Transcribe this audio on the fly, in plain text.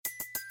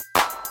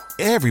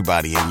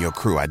Everybody in your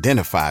crew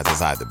identifies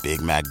as either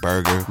Big Mac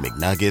Burger,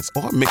 McNuggets,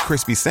 or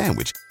McCrispy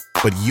Sandwich.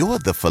 But you're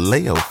the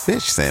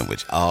Filet-O-Fish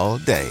Sandwich all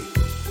day.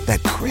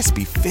 That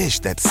crispy fish,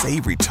 that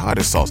savory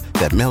tartar sauce,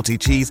 that melty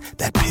cheese,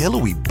 that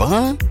pillowy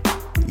bun.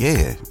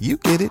 Yeah, you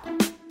get it.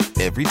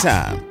 Every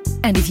time.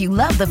 And if you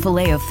love the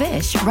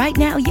Filet-O-Fish, right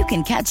now you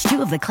can catch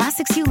two of the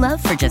classics you love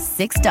for just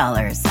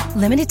 $6.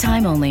 Limited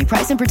time only.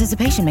 Price and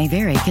participation may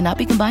vary. Cannot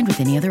be combined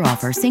with any other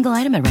offer. Single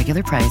item at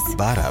regular price.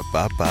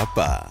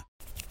 Ba-da-ba-ba-ba.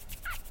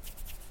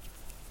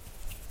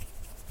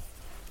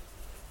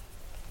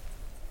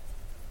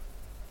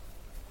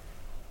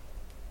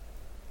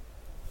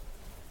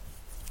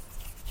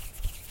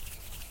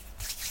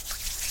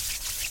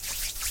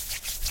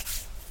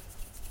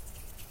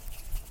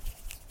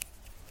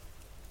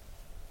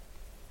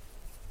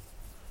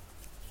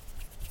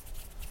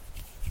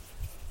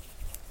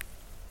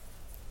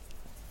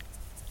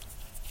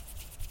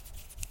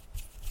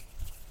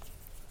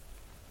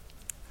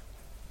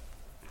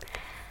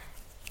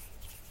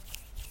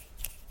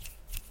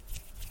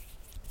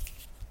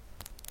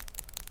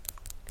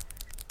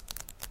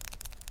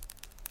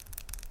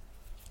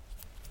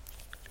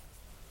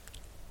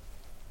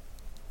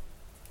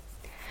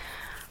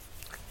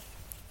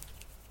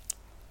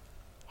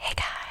 Hey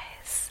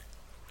guys,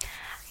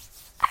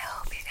 I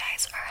hope you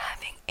guys are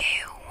having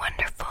a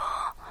wonderful,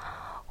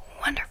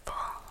 wonderful,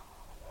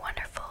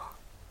 wonderful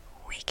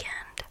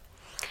weekend.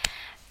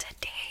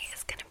 Today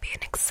is going to be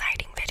an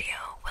exciting video,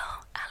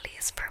 well, at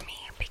least for me,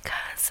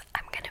 because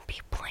I'm going to be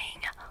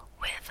playing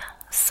with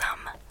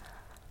some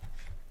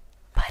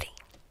putty.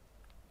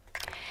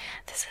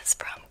 This is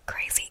from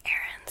Crazy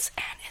Errands,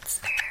 and it's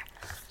their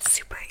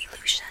Super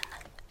Illusions,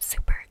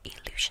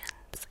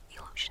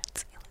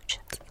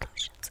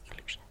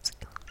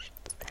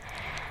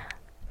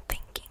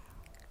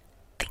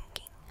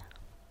 thinking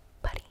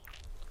putty.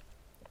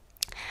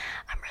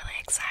 I'm really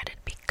excited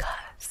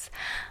because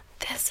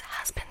this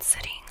has been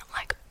sitting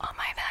like on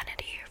my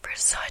vanity for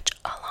such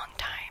a long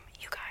time,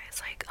 you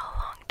guys, like a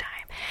long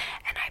time.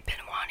 And I've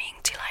been wanting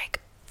to like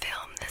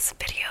film this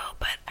video,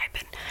 but I've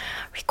been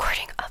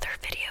recording other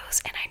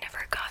videos and I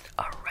never got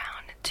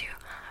around to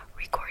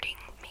recording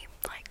me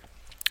like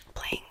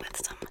playing with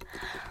some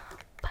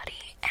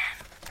putty.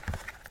 And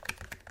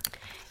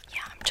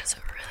yeah, I'm just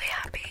really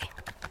happy.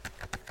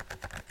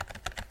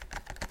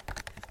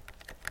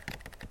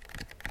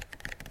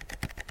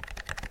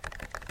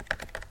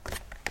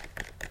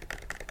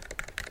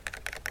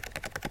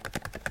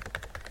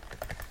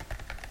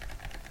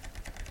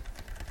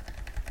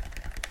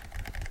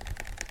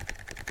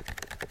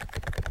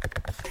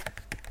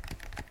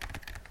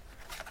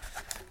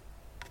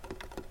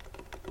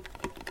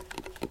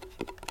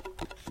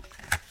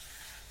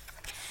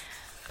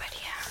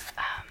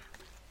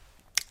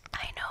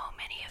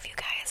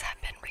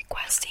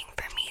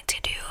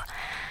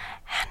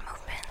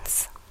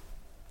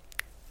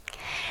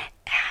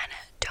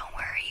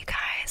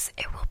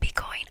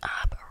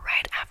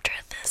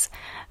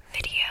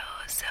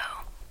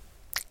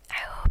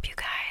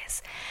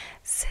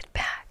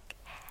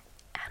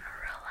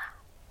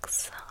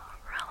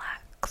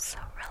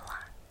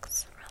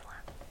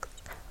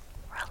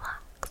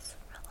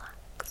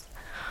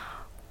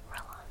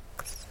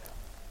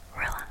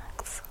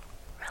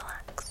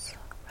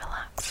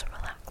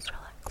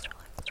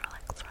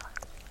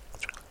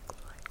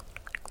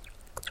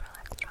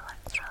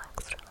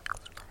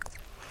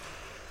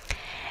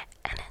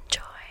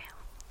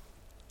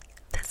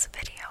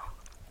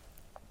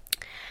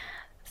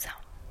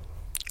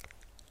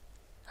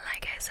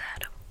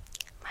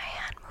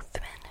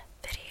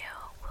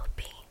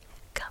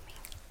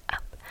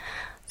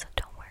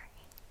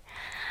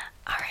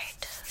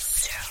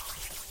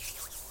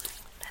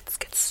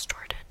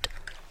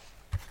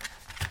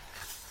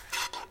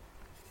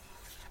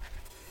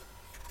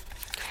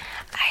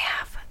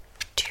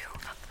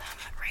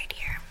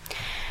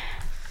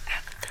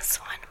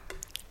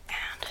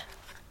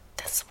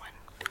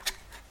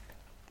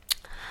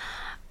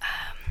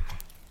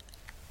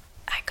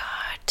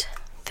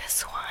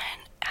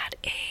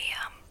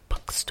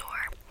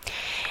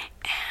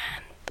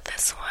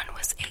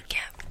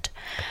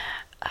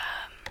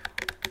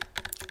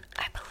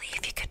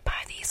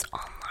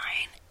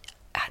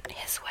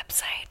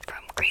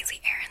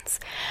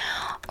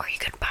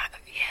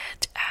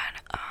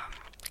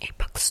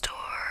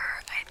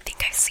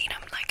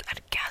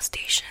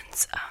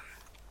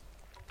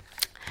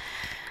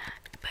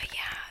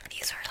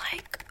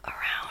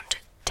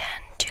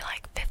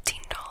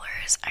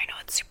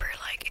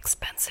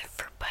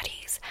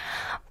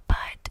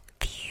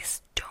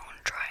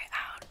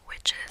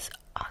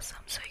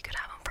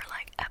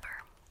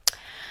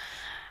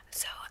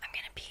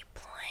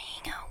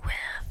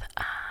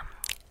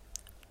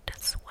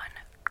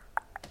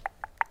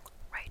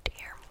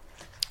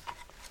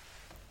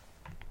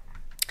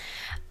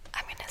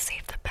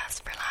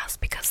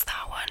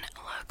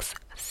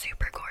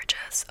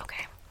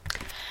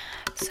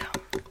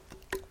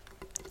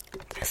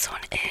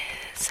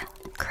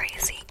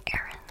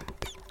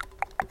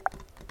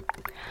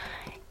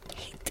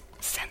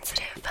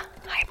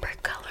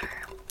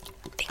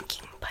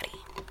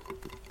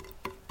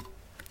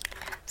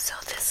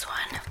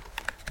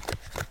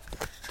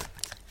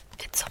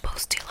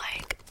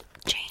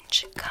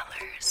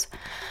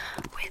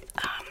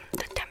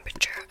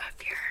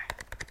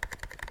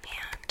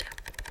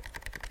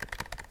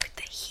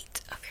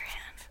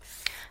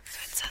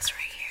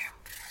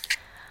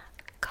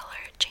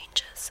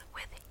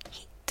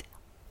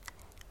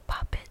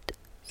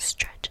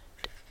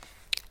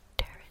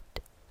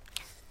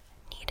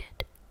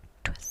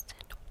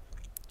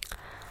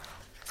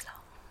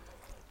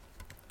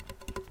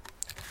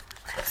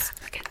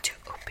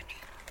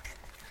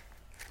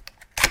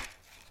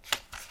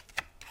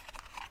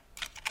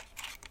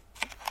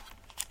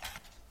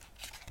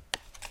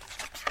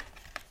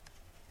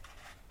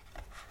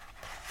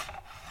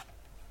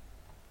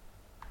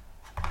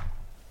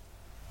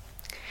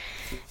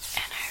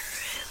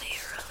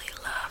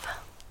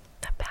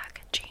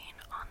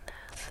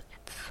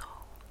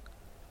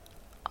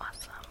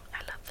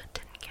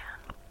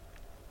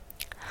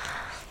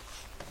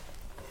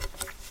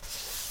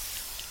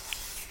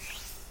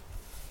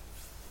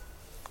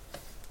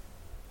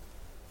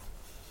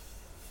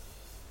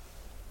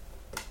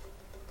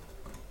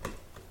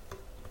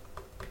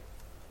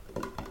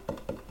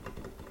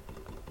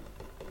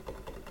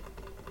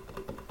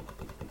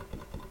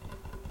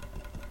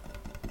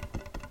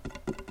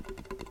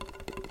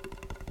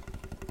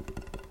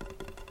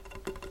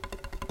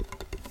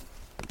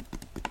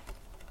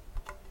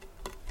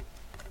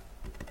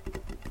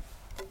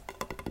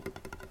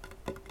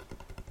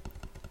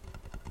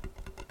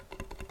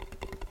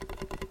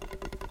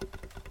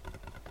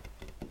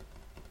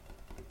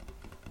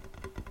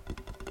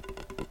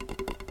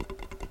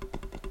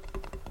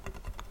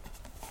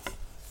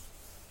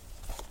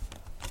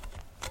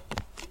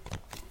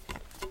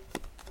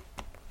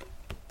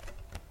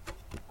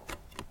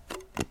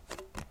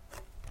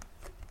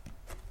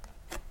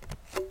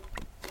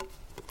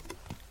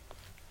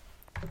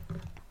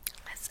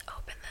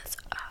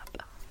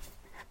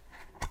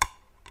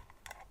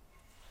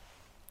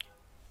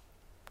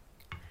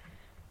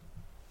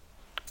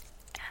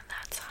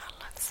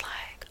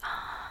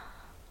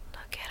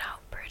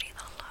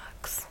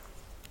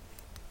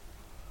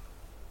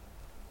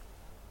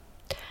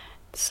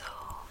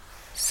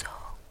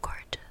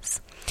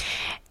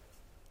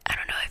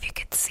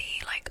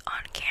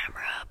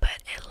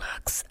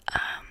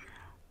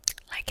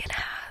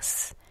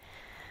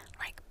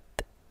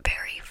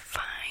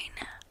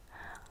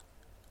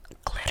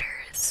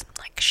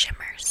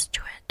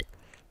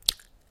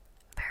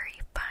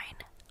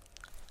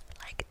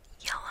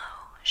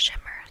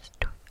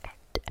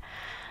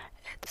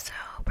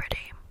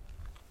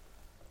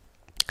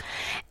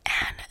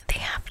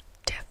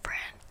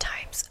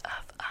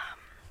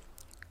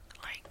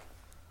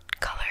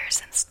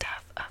 and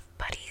stuff of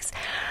buddies.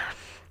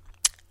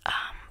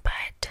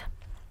 But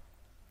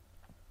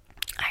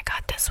I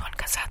got this one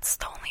because that's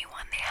the only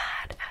one they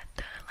had at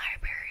the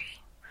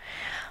library.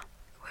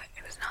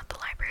 It was not the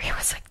library, it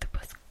was like the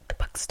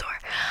bookstore.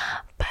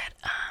 But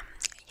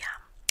yeah.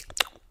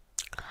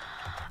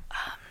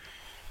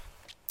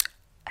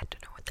 I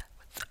don't know what that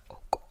was. Oh,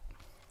 cool.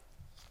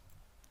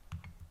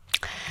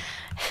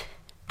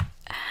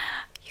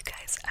 You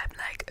guys, I'm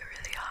like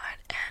really hot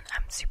and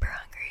I'm super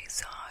hungry,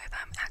 so if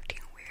I'm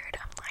acting weird,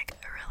 I'm like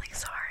really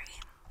sorry.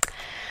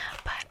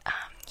 But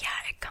yeah,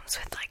 it comes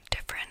with like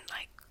different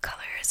like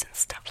colors and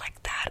stuff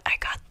like that. I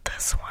got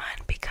this one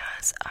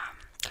because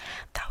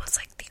that was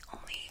like the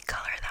only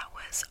color that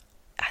was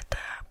at the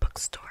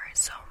bookstore,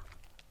 so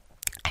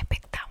I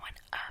picked that one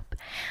up.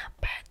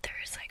 But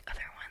there's like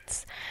other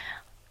ones,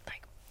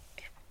 like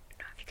I don't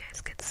know if you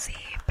guys could see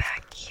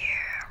back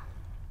here.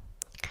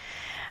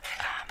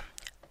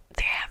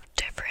 They have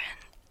different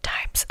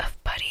types of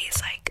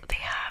buddies. Like they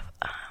have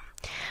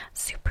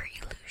super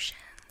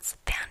illusions,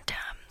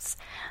 phantoms,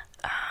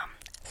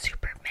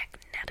 super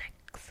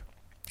magnetics,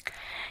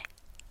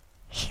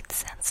 heat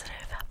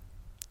sensitive,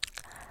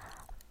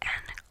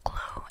 and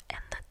glow in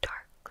the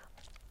dark.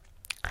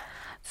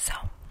 So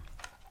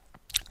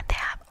they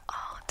have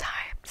all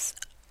types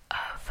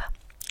of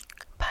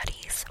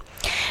buddies.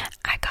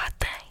 I got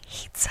the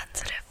heat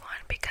sensitive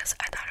one because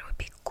I thought it would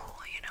be cool,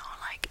 you know,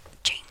 like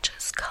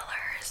changes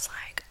colors,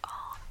 like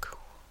all cool.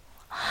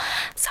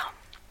 So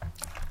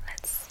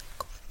let's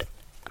go.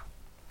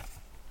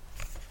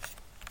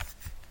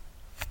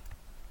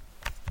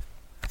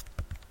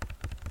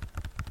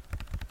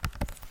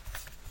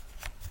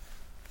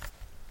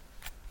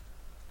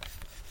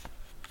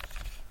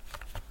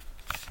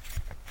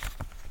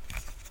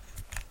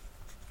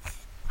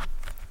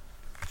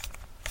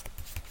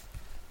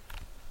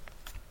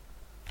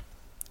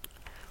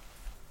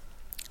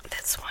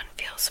 This one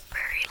feels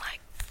very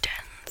like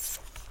dense.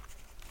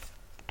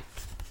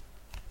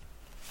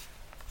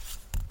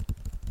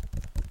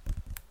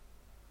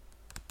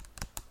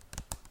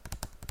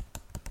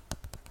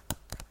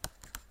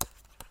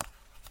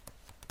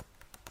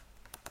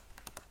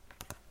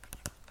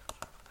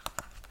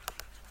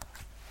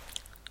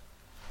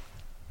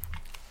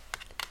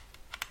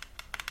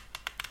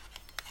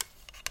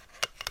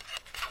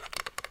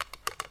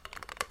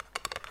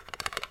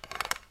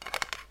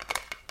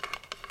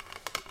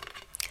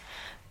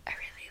 I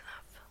really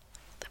love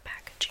the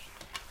packaging.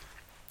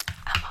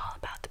 I'm all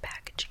about the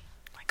packaging,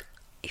 like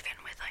even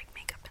with like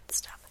makeup and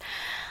stuff.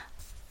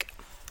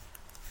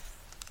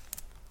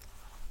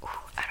 Ooh,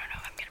 I don't know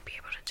if I'm gonna be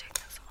able to take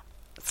this off.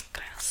 It's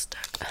kind of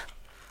stuck.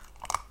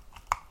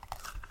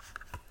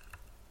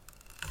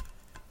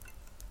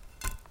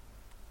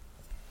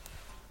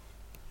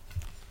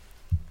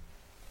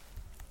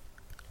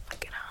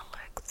 Look at how it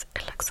looks.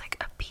 It looks like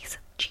a piece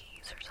of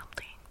cheese or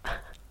something.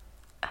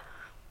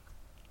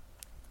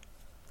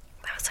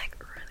 That was like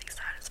really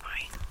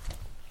satisfying.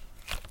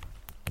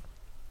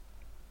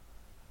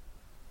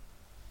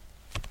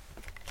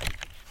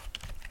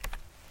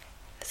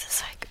 This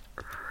is like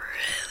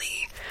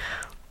really,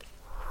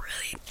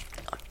 really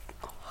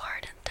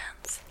hard and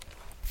dense.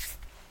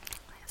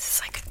 This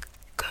is like a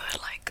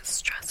good like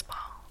stress ball.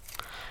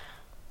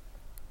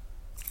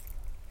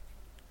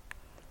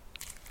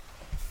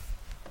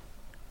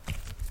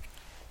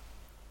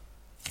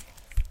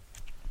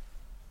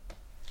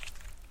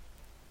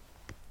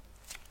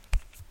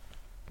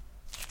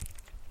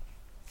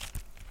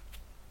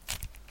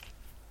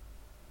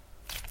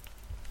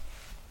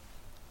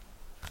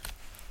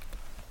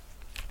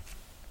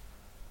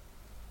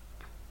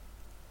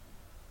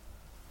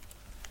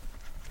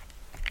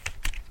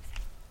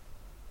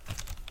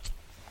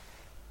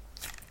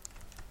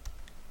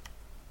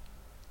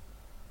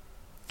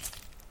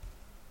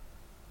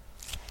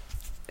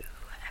 Ooh,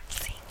 I'm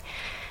seeing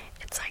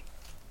it's like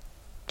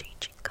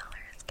changing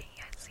colors. Can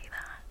you guys see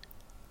that?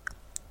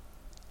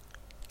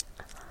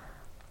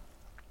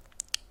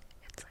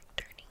 It's like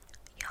turning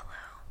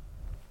yellow.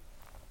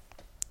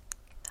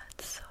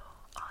 That's so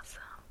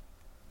awesome.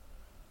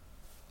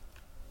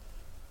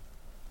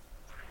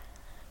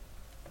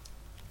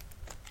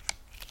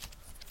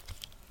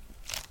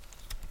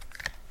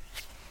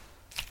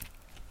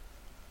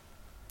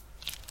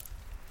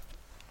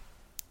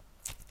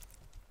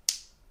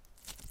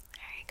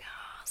 There you go.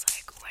 I was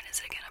like, when is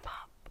it gonna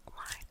pop?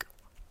 Like,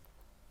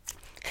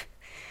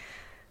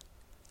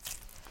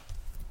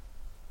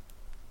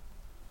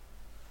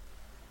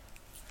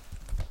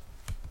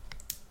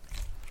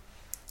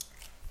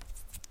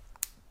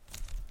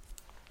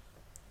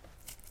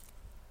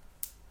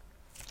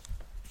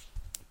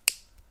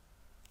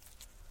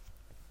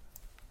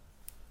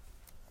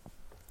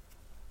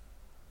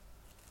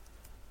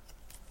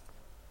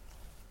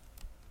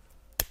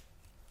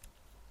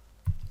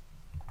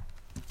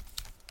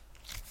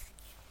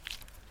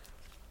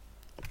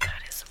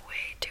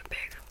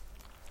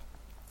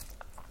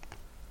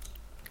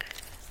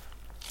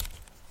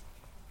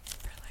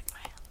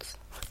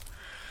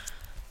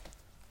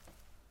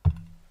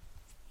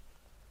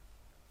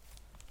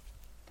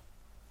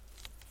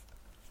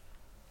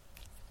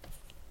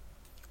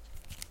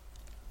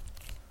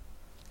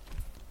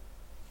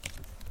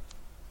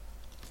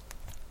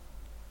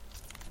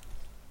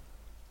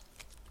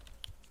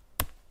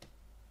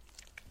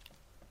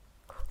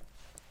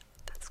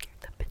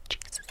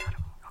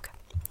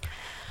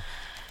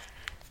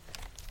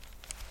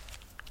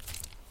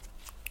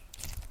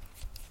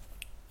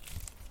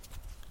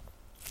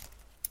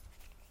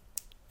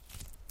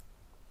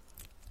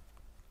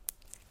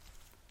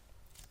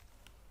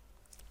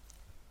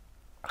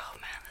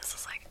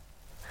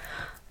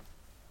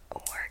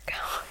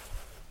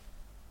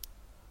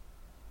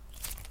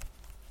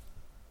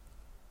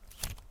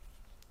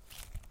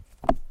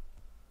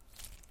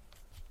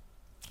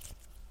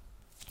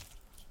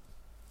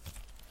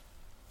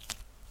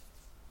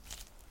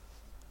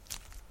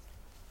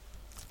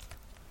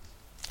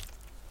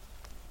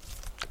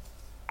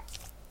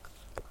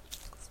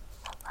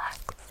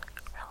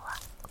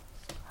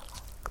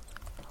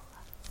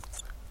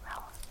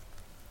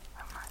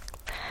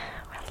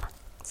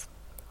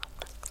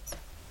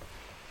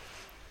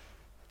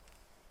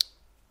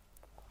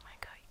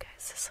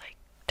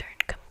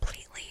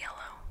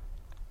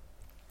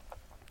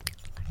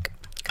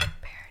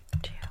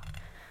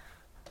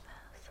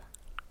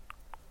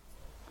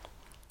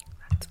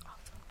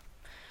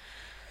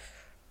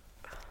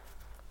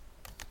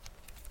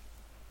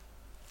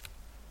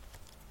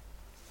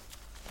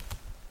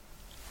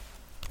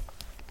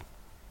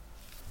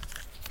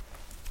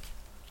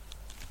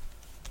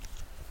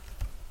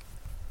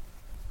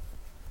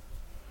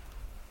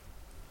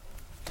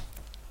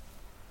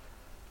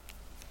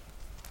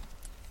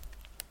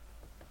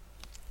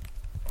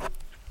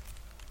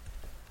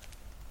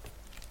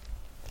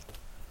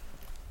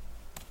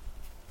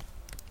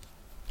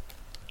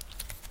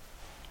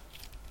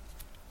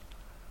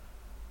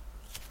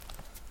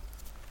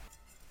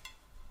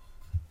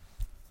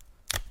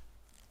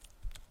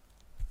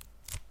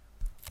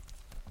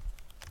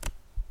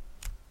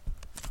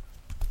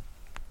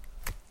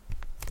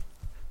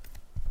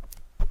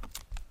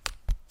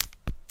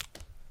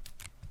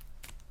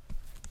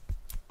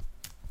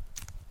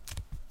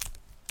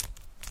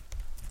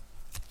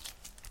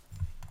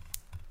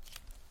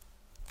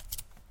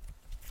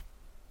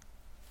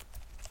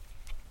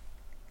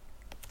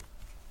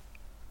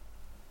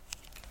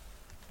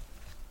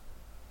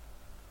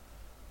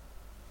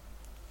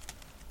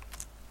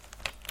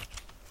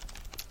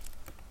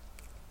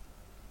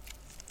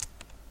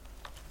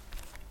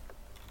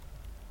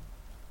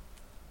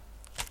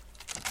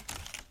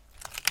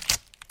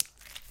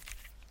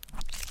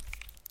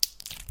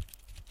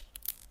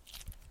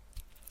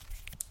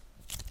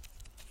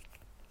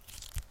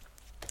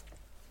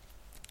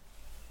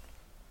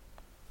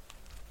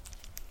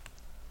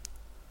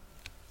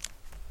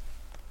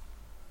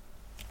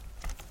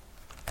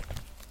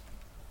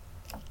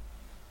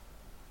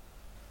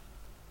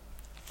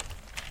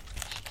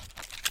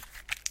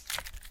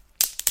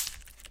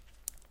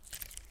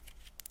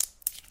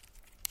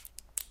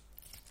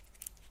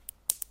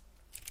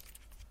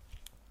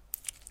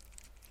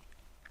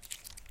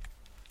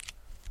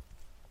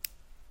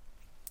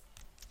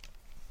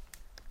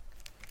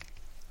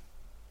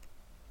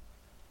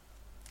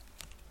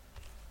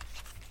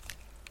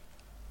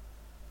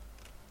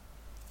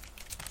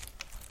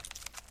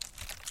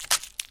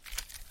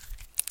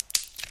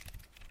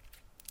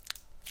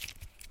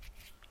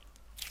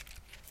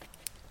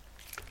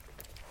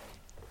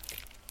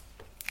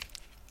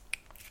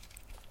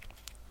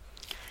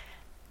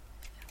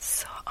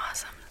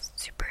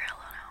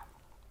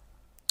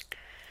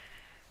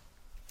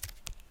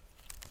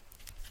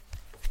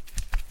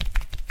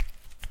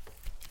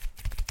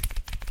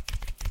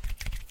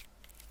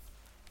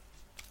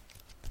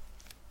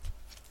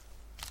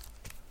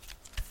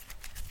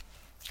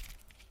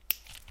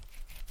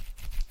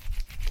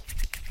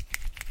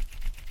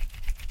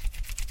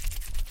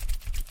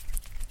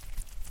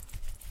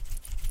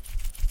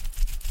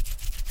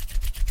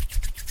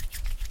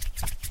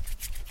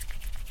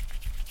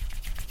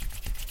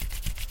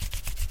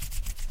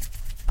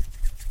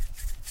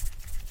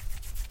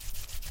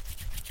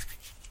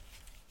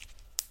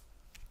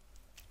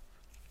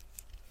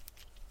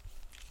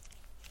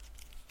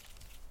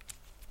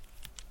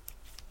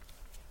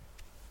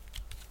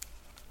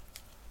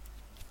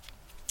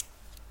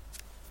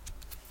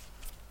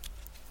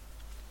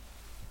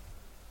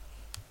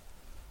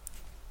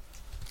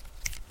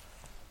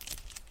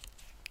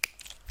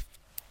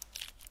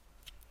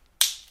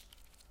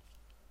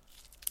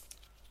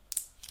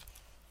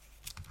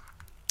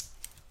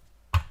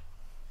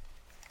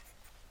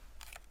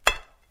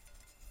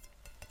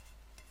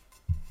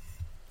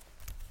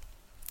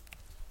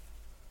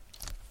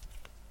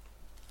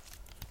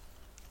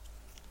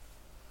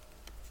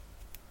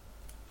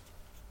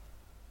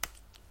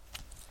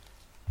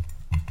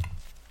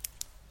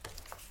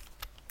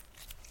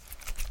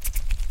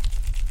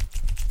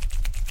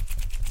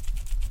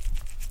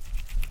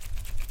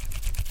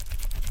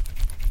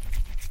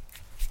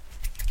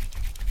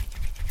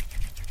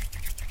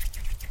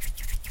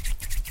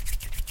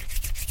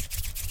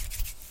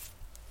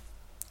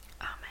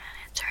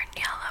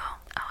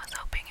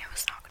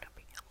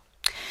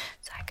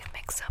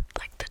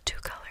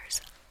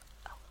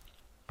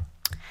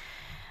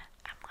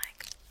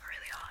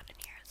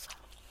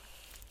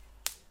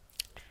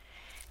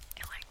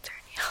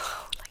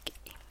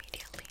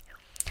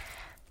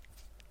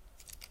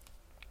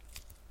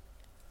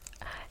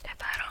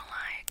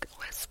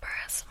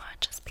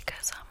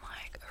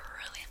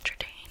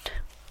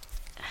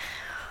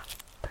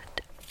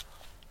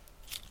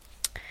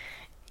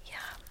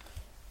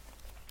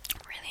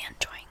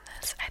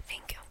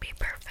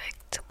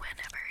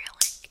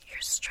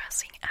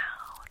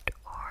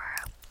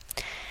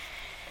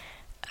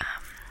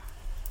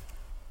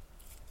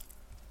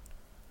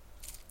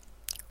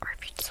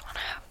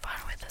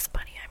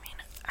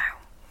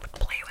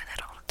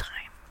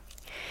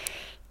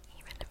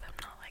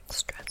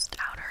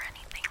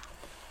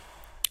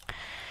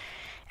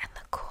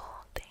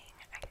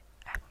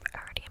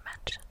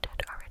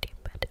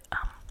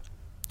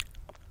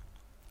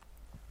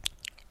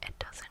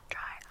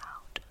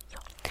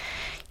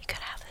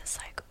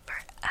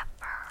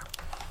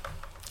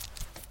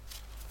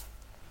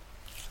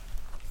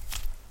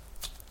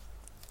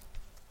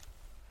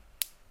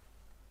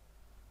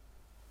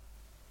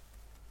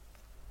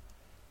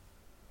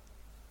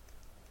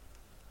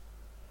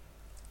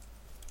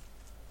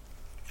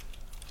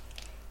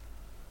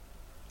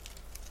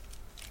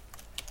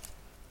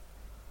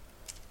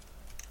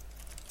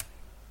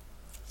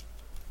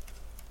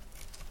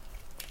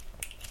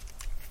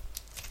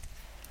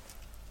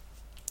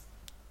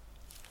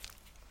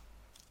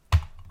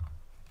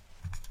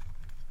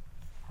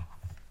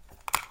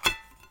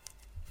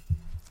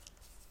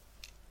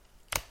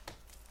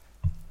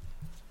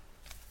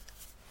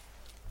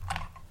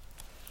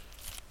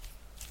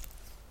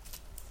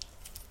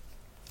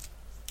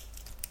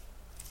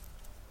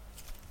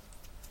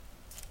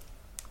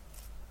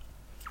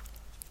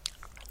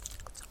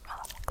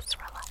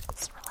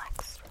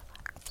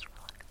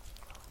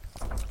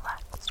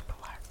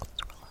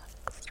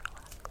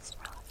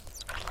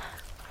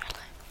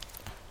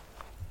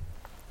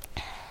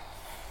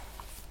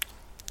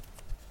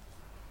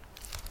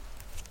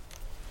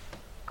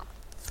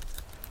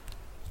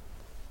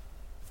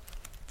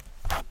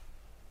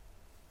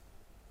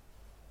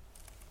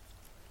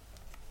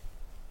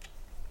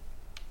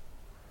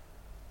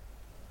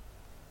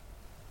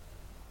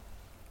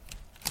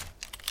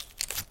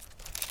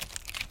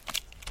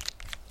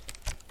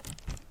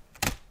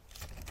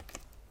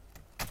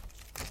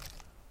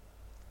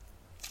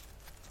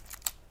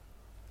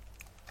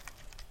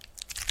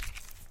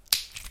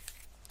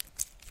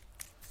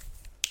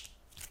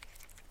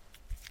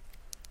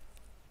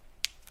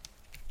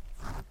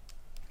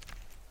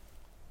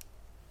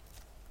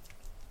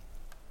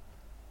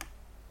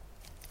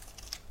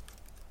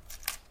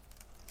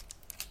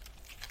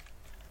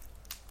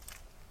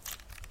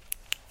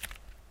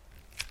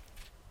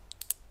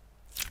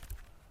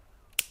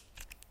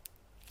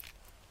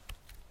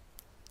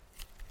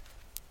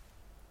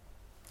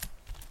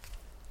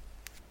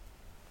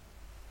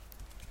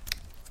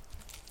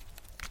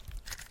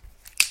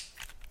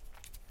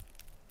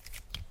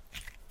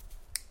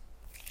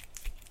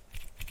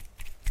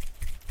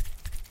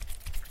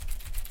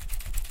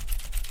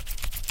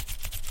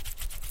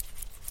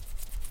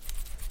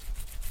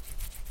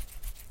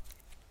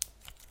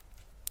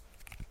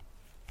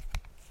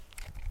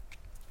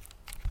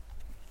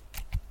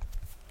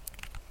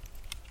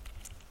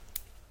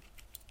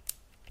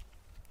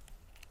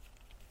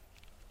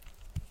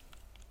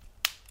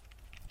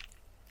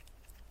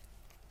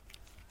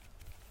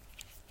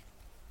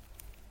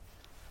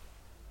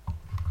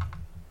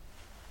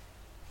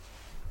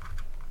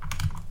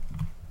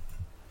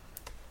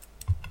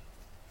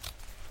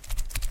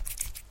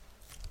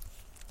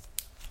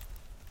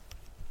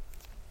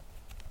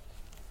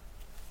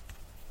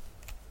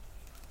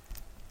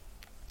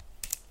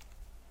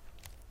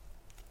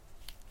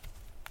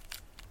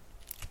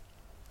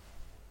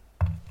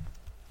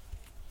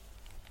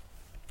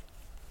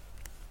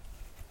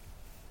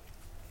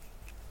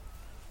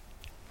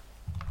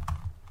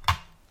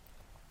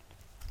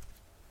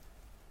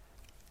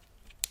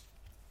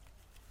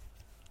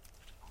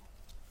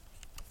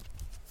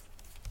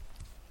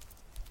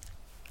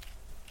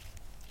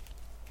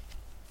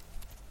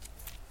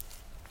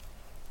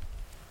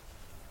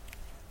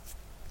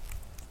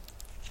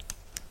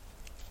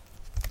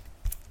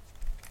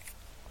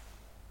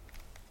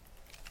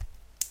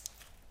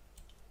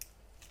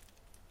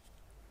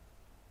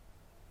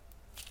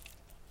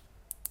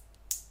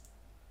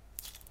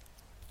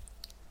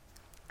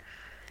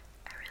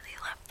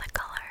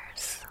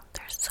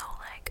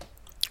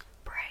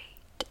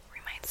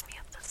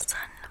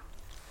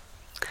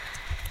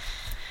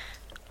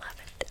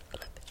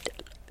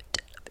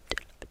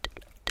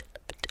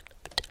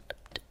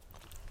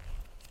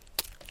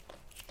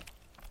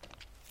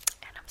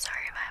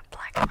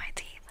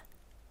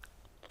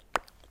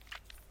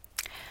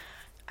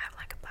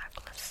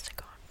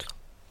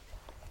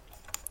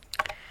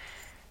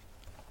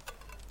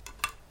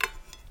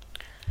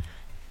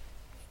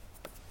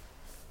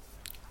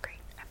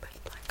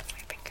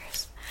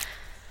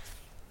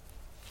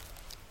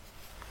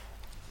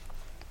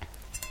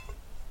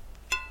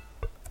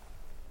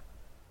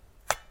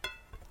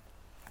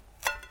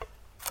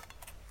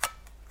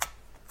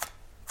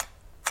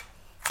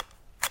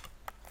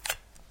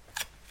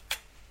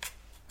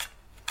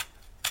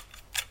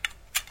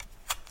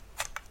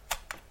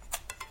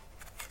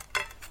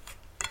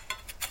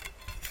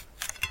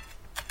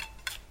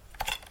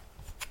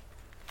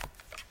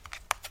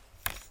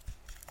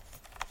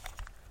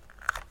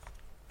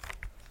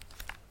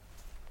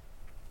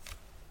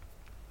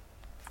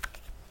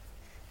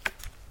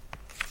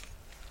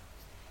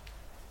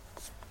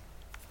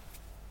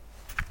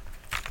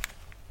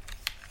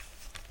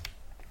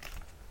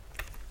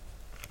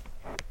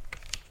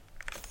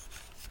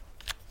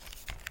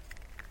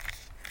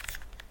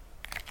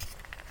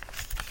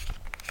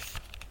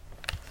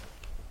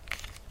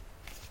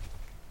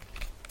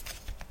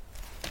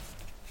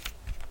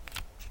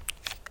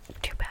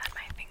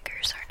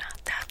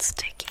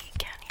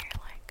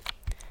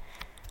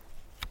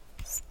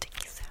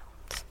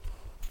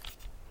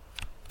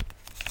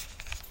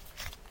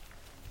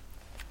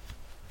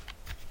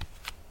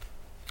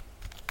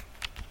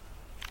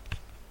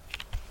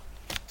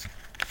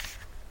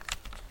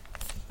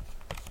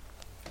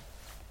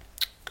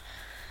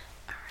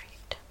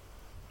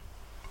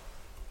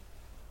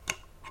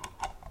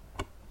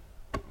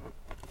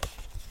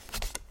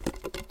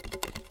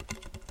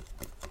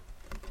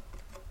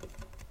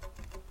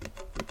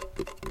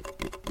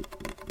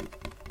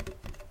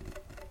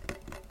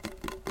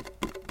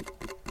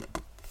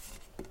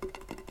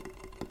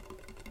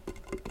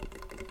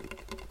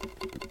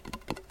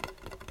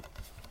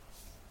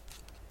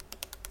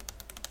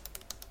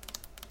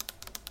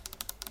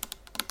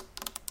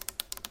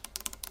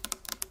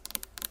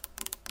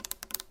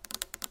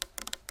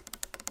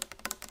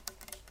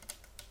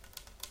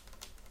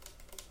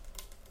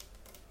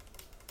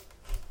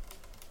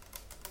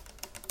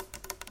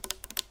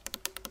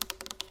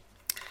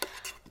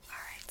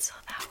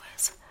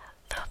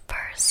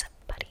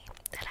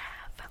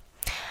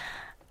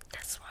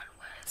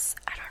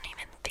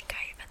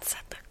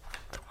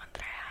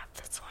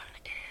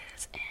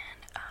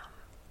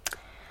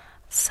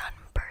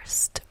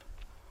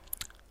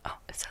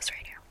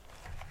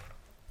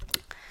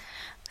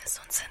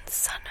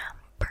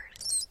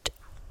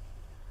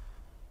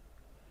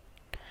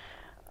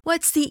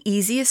 What's the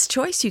easiest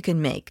choice you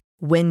can make?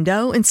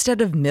 Window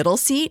instead of middle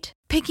seat?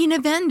 Picking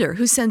a vendor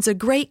who sends a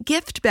great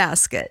gift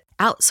basket?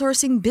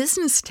 Outsourcing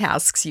business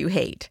tasks you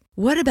hate?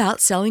 What about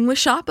selling with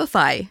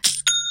Shopify?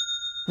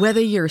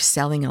 Whether you're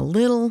selling a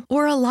little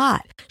or a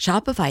lot,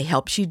 Shopify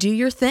helps you do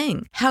your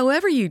thing,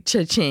 however you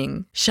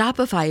cha-ching.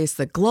 Shopify is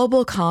the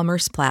global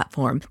commerce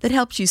platform that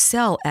helps you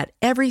sell at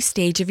every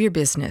stage of your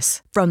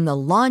business. From the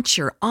launch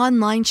your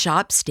online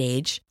shop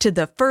stage to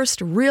the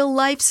first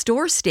real-life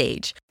store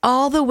stage,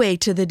 all the way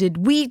to the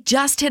did we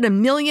just hit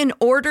 1 million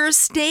orders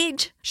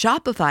stage.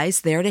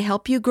 Shopify's there to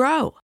help you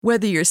grow.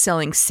 Whether you're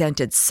selling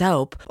scented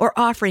soap or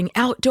offering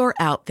outdoor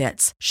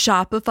outfits,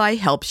 Shopify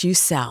helps you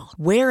sell.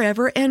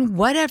 Wherever and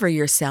whatever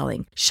you're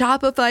selling,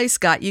 Shopify's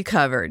got you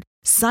covered.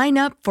 Sign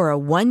up for a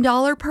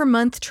 $1 per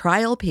month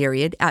trial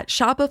period at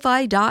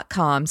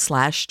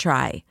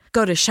shopify.com/try.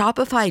 Go to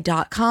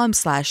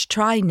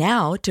shopify.com/try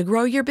now to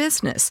grow your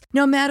business,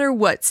 no matter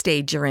what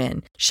stage you're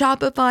in.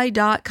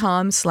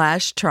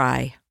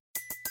 Shopify.com/try.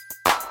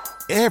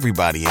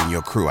 Everybody in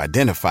your crew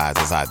identifies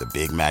as either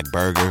Big Mac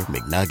Burger,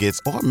 McNuggets,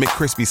 or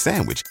McCrispy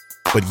Sandwich.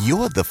 But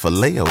you're the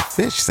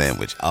Filet-O-Fish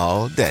Sandwich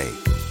all day.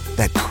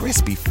 That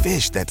crispy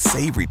fish, that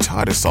savory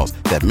tartar sauce,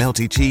 that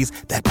melty cheese,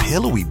 that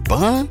pillowy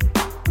bun.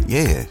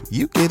 Yeah,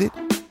 you get it.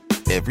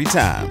 Every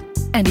time.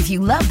 And if you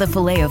love the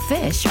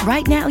Filet-O-Fish,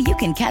 right now you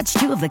can catch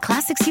 2 of the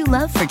classics you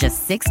love for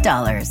just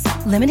 $6.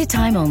 Limited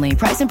time only.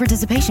 Price and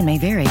participation may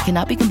vary.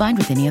 Cannot be combined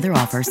with any other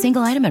offer.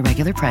 Single item at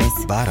regular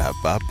price.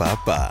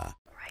 Ba-da-ba-ba-ba.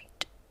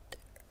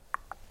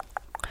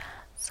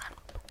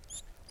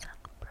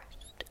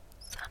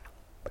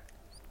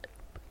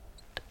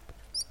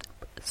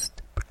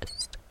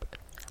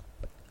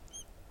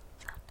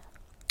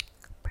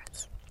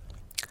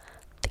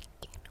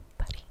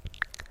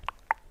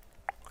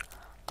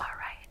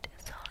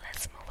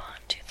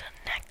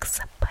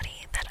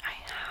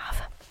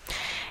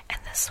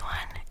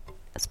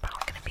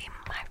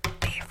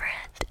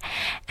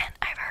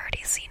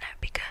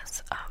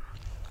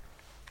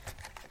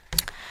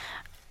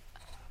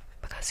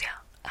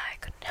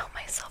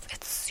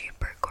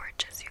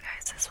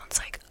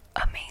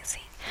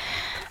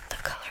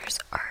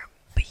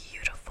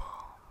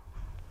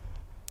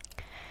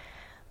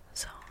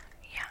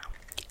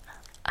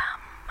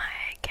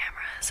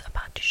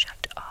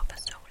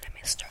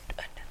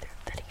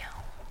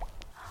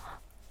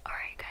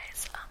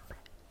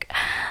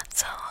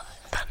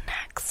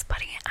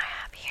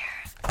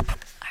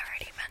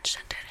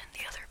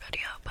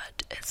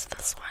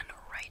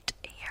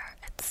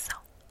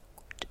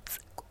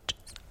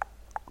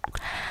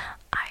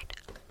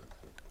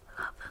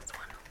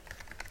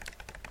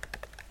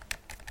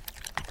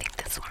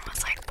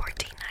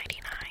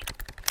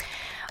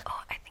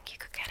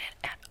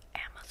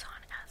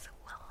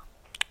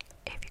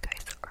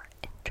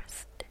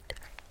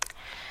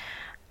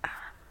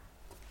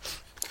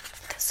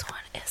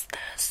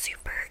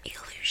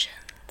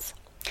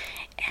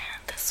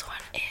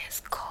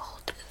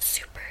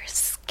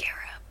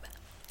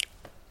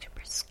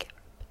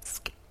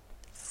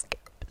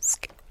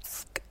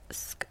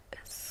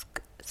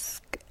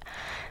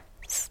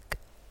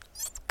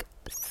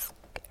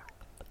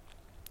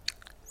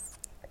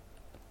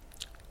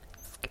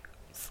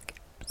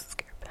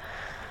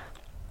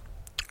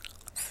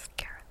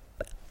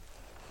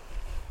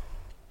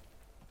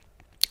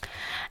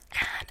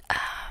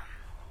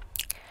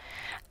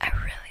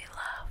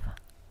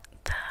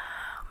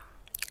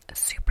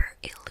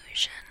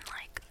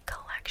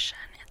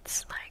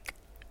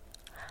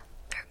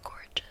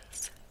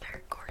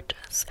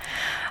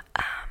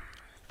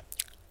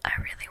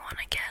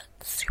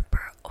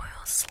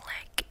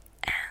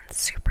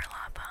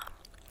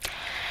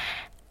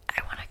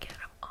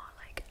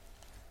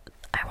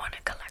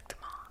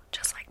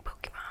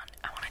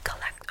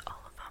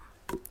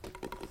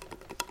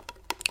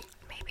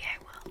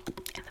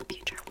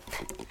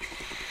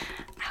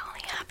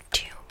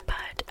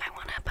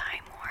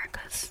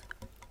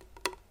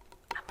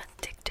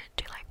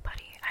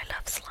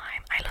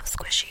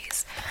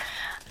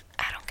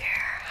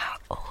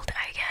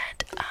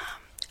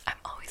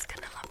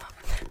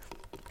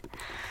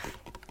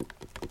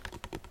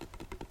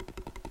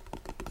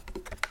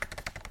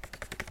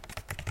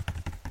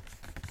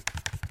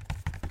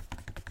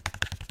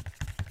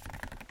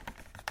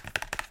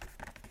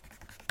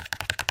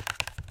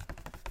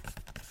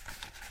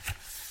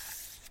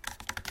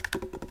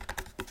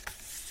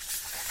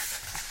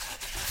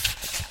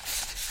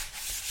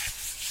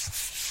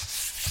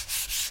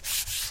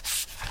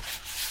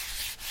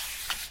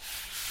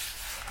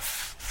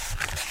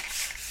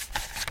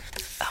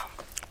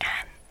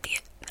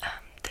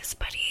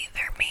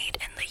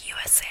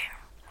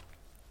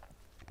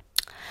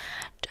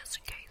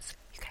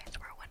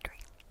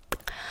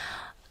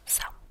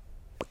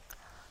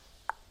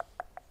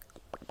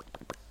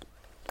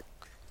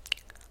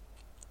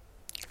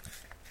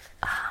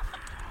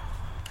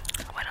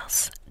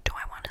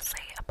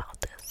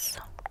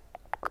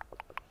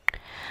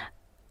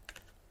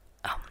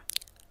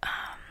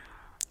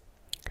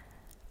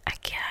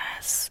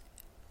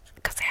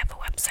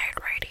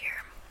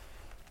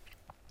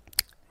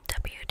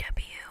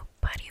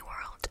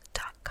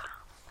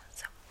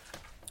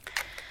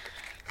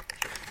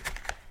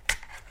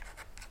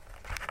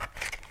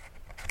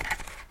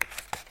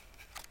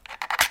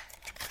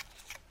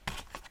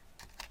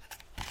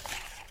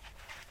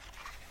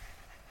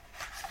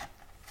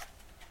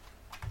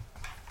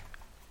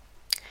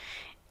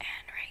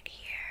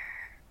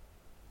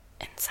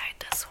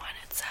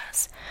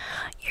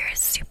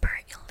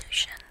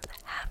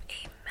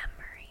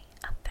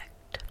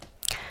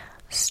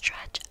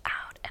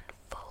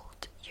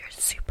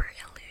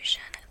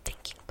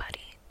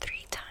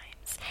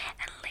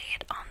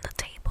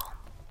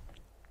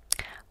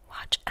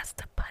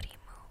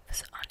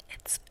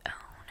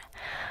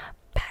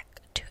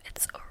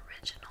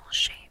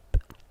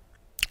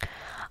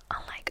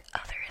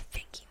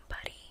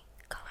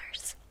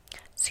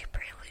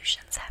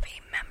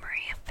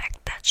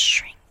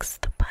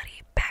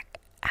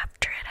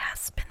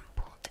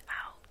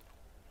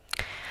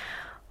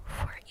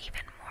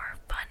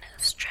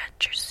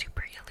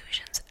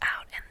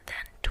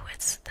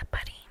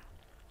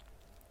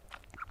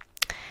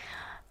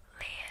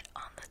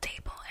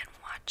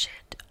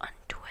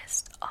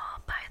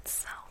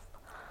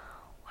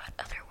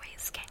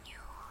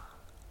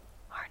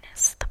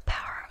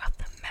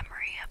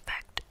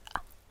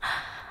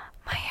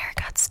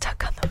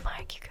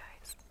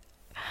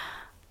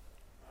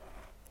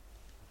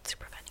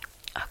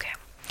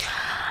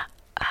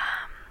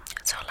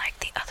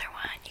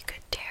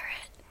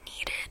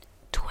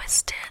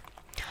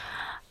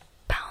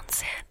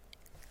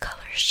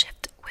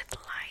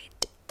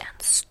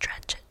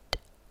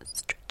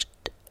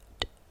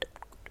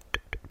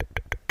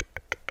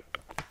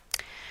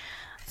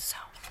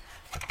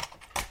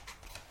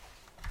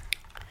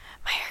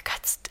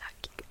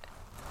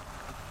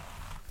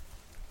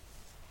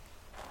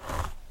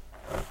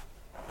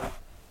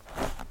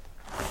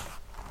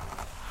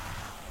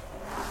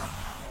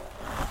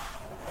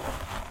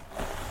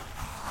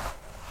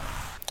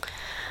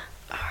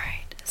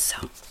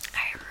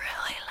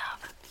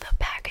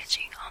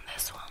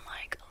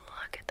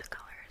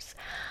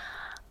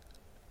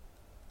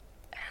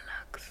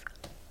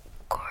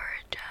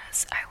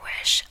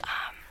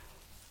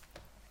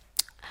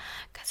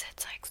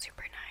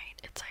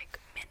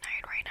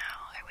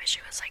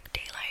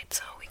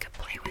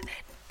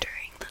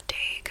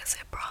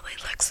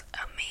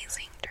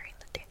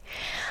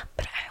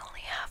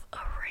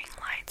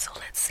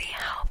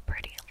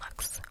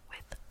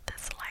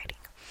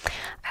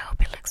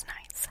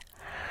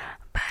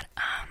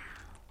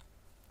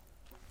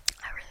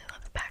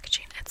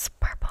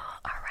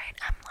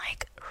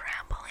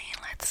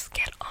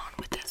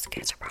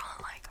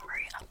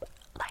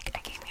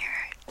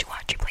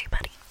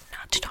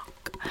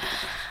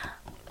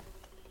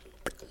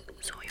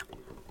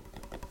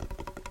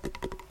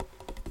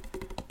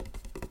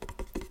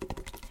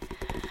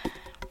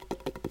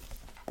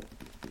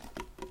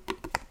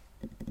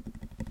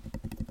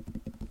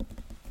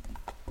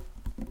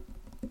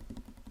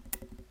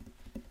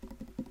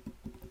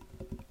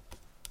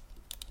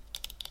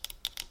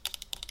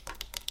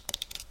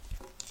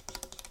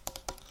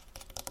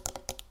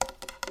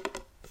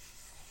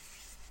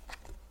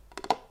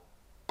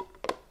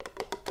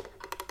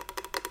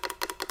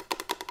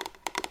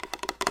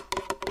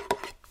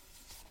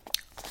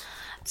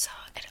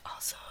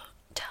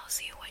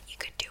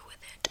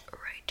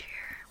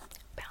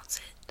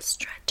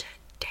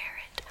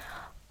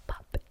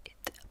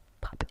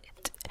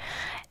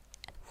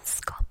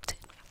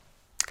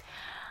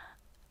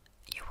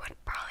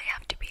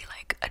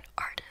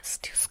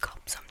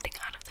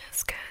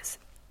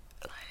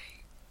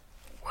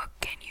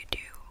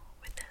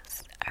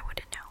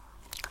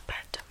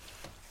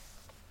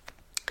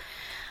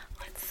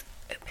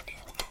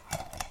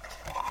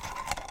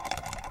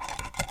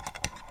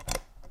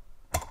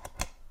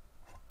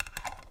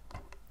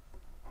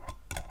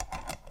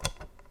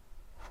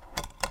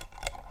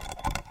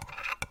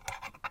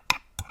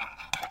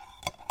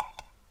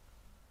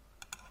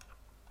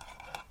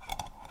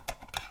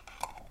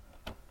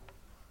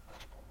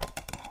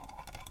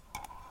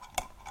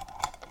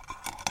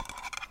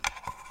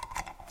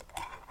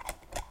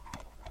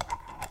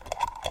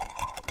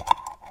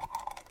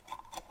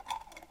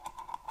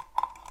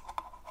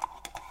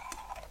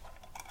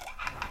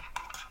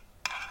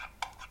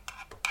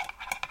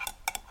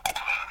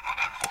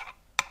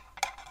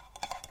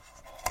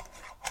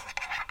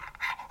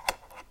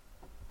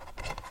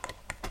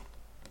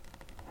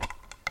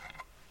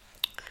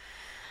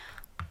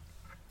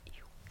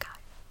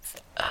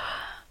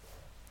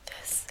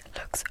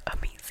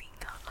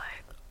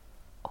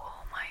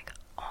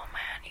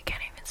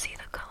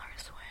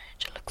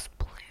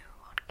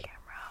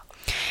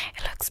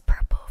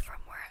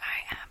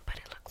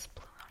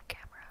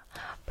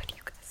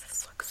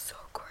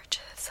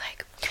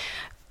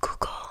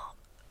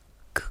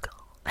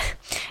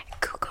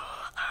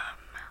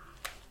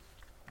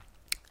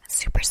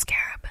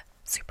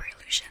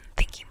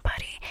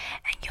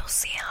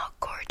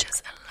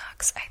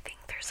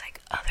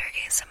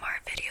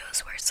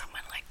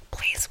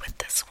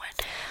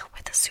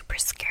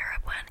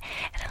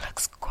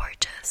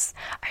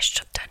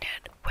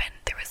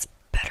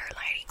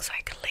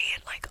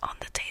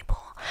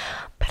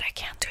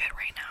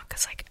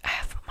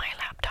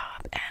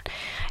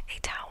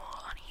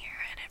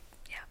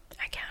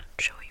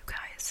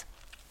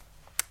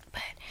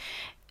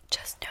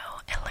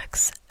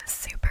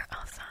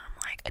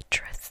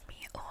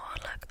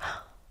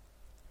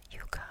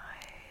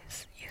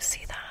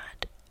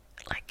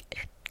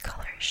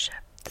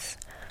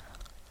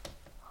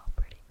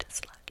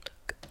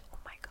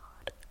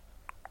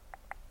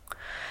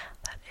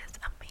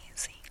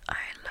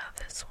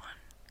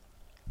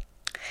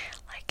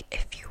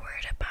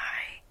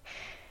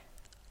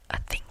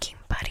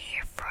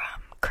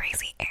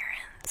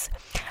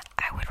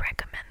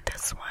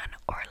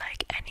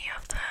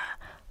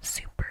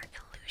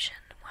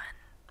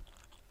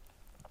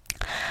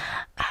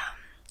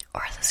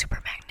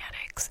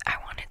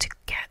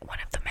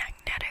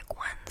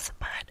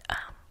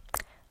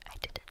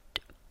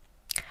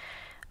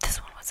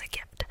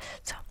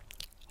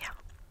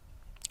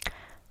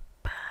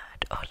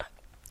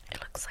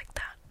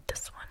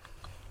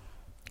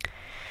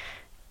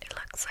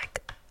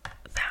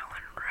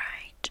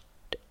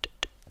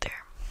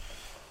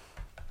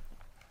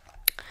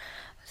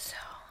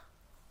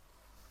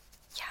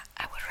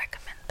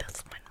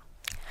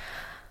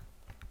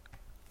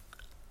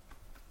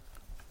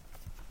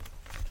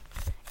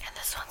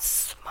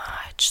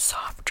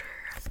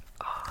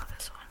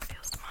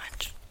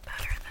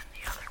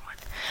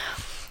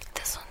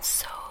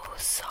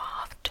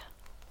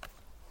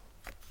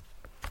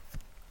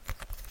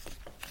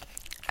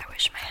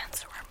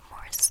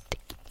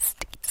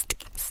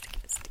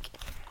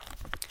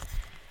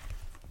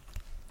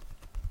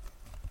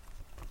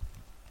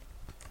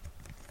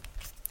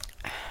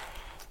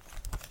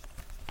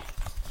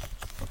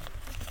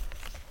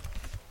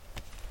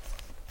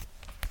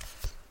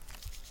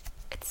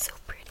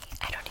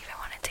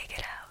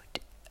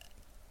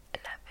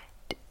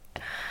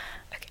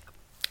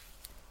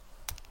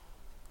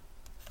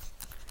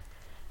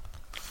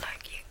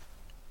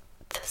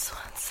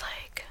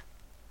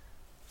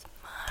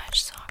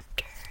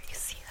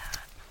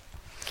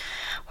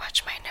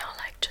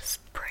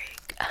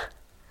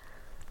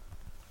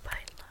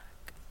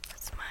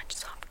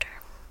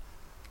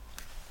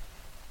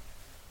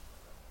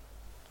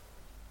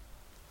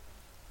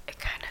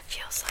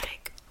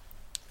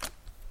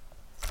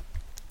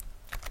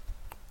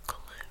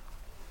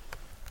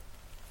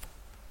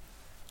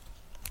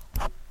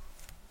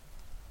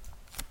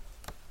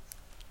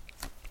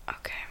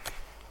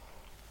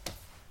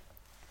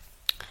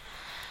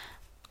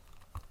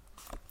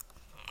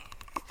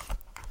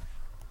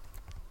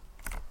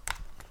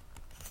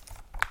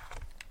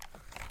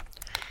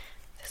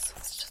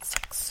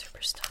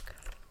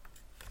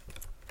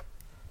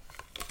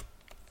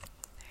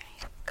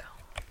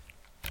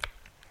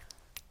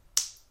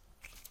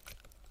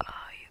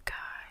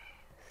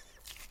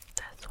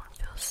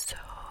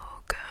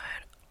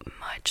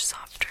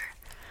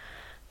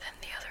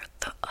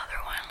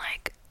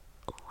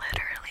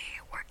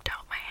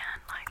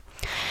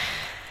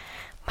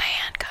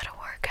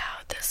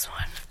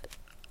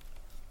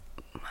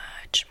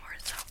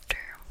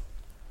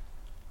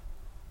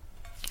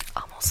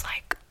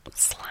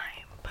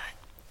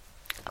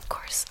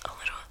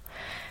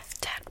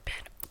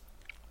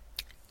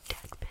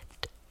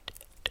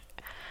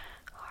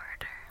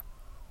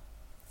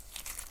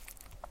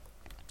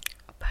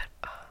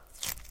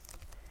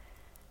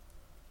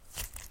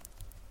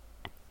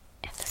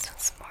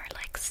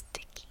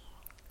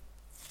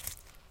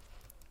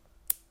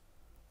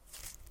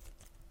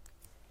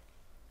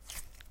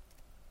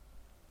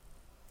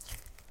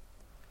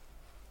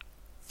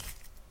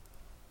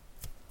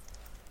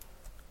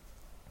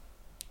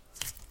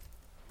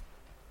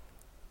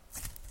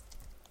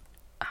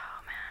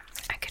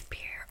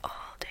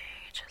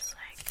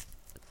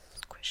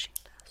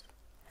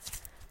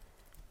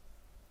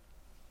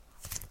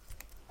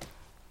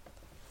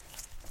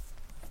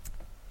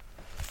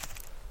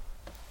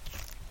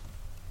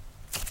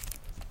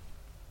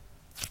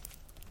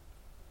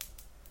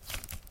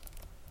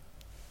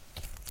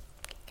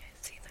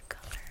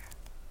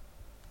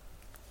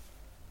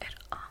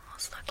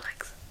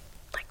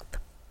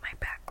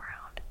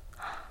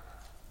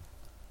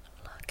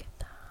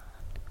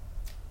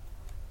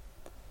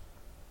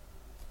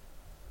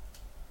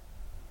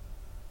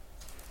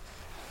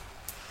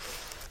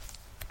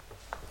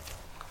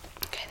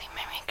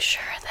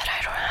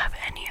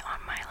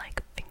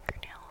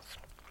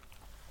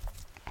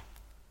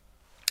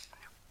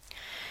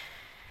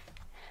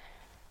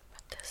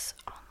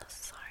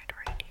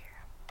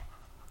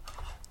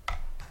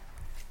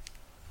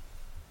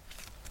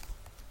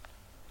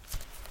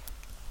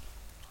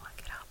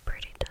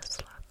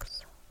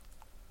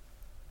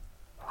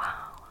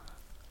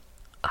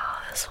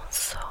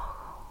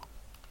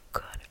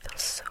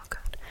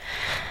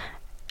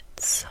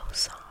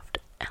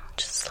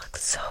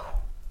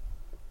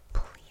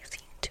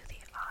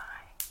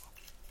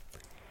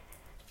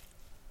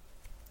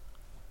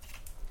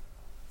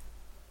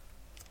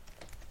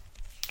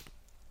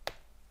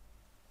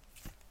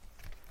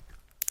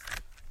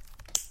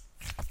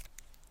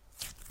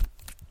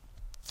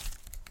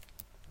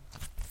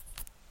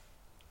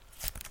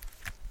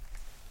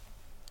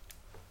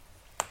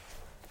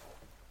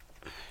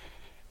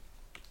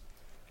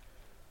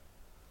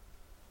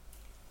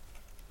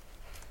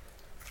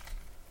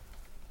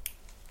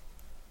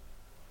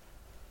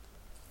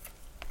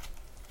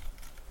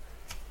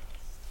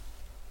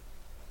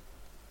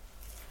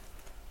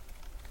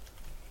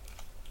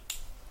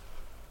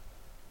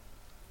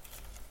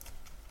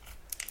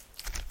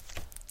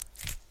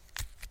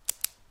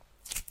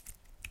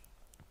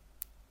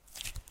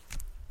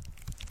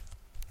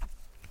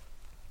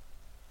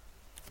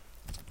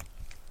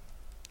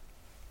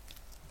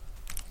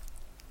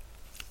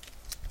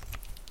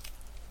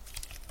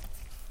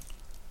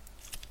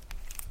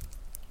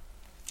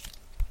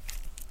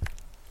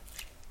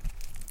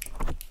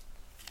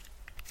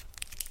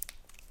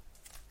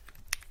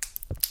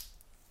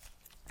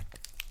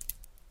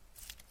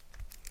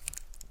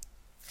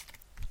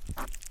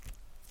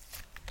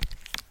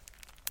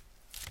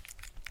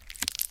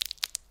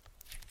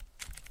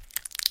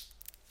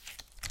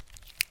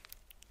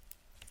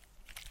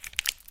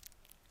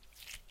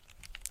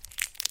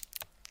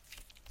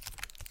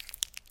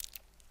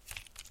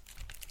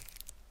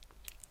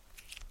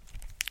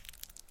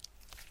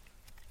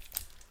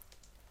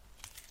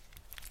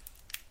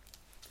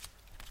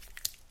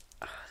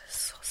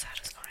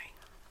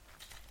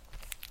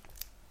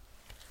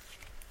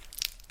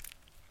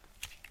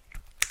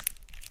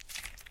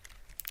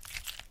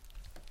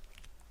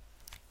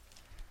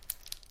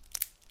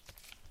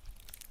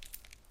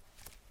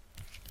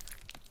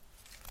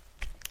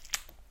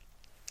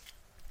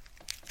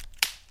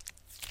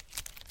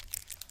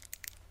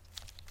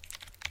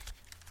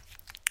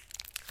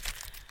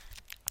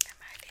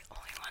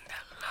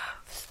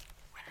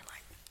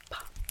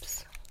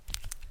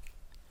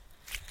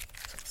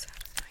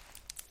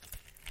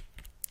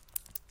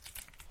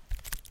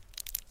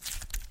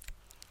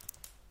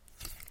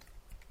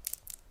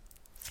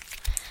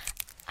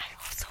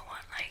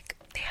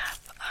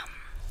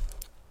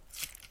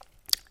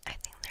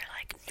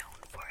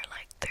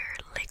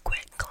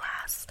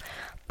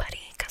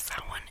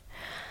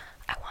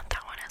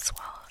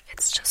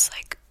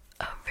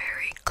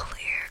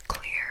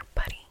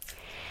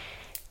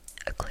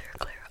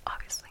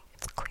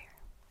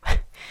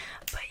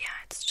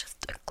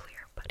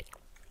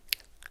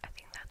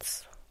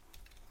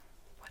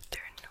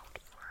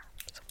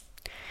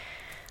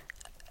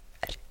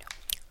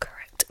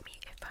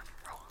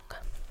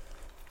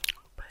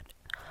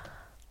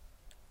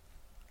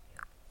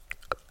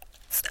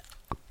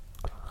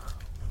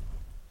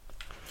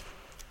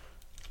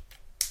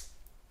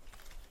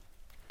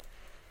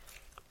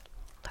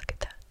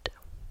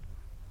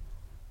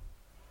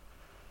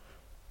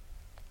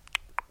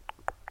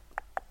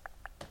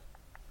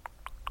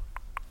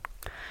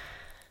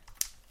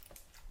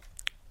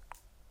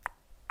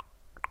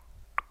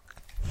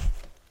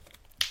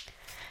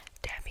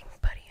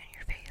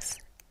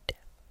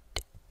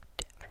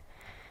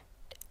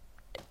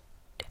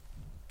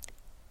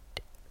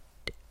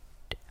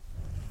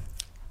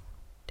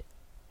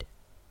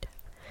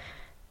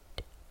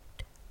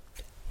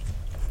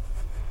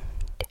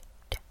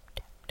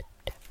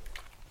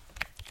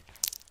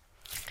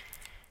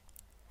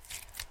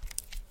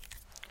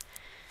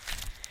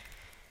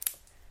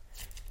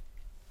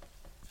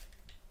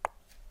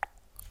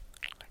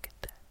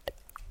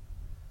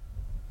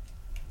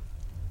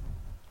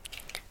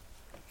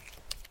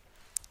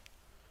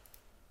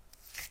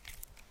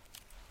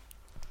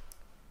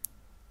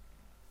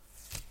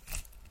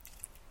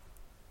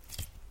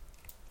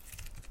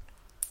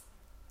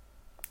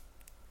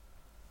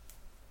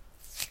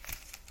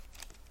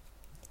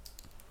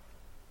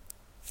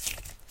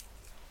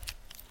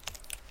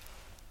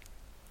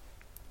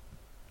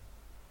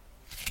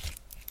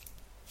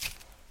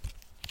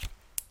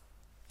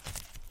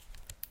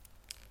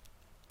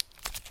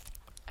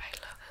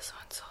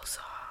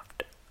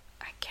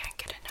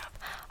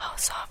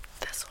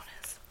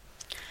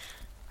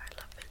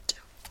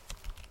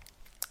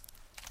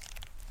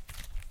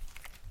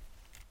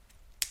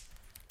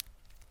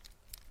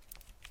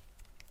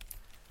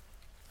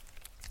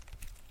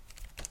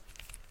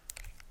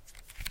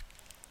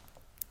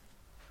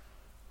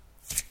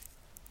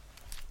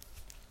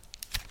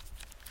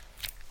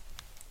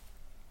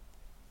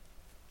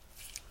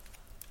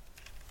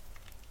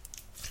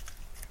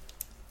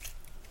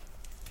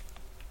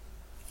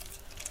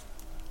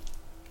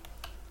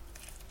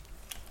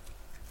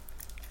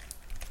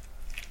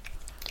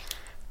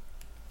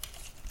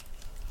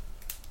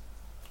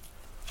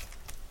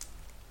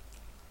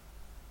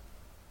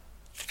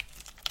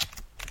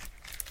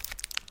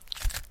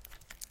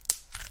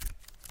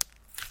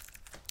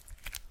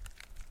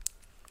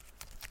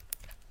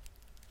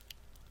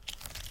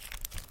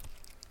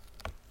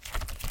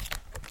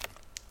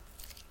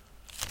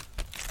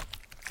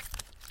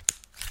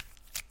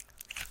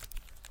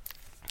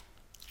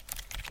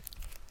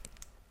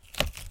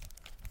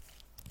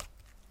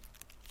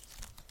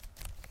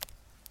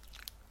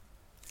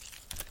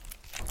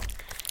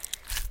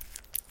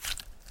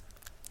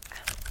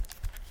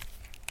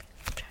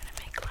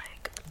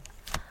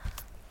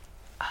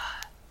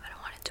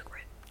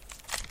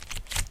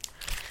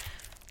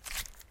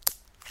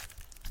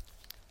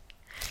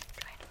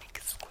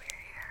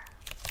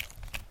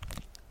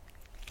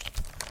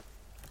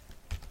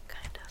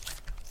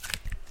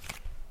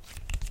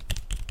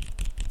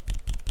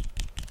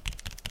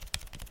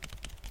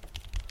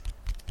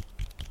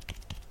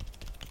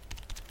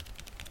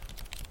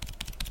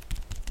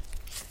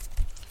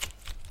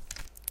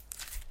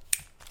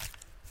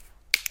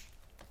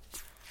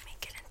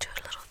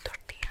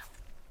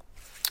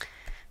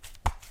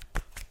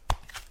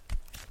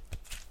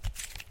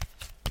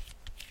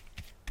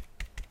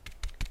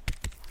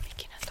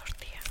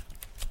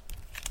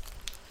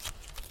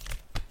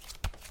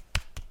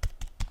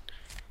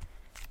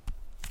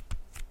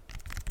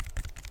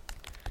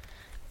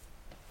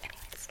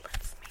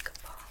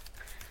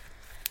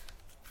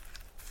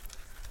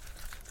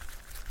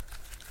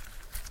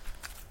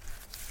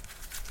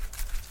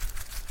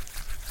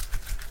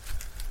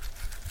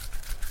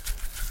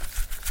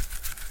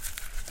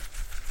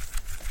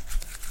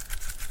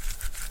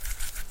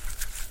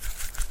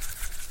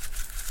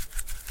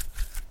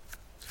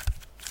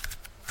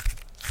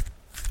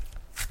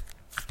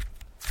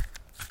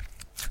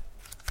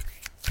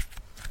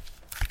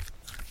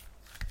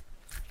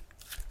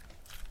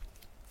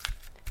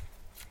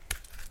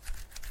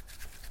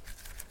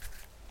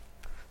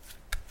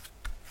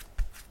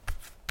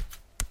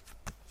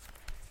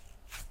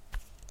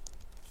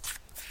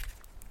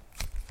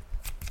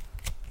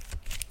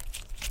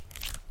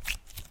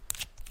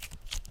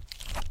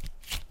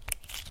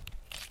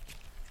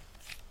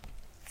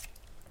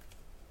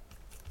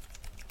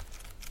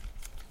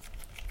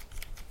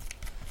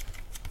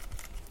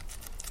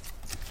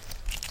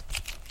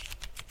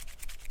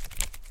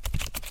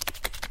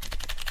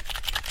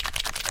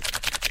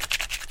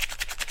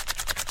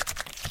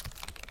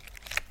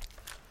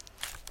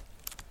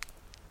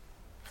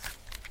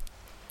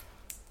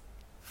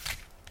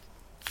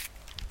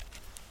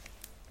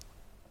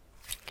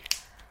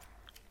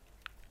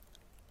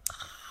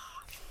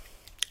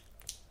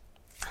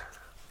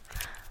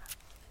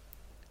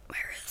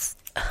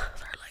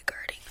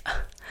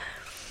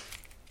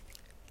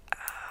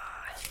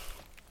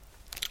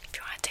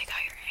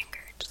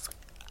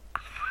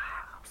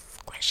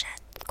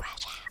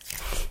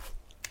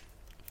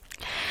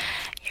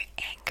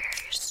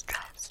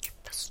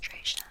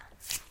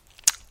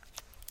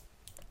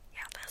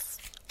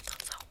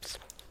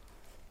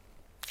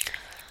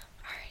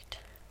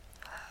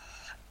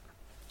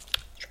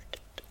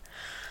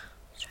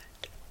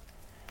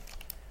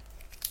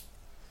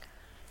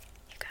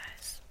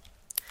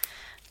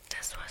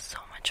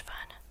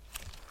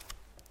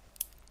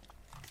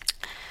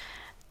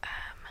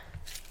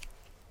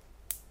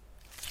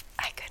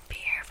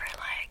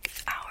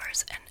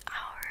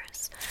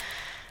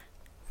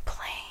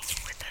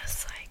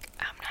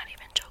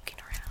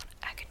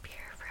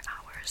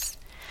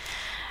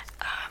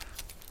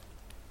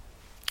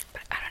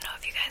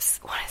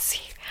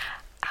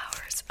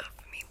 hours of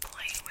me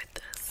playing with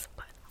this,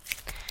 but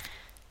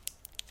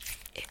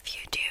if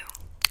you do,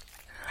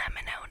 let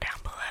me know down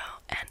below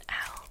and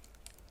I'll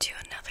do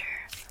another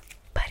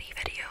putty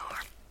video or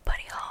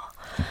putty haul.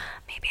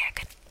 Maybe I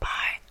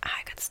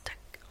could stick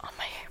on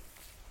my,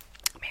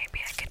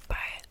 maybe I could buy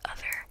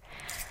other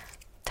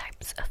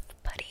types of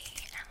putty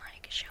and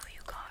like show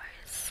you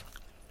guys.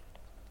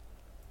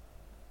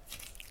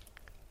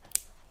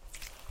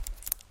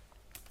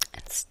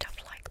 And stuff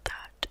like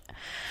that.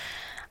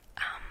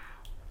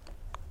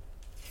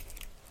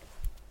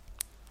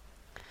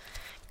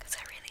 Because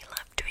I really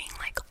love doing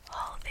like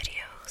haul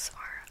videos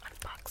or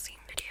unboxing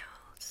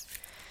videos.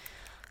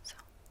 So,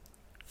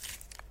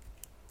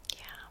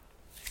 yeah.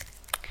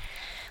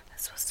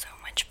 This was so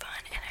much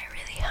fun and I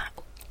really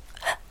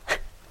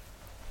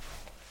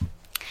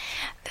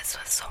this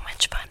was so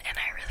much fun and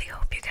I really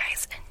hope you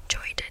guys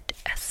enjoyed it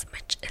as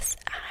much as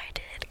I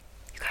did.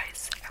 You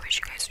guys, I wish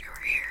you guys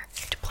were here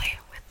to play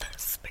with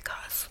this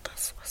because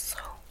this was so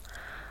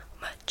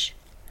much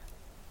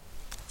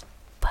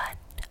fun.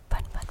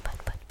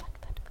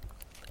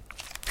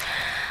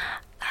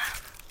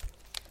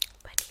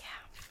 But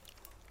yeah,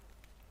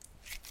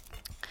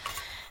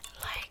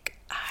 like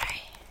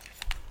I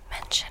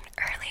mentioned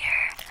earlier,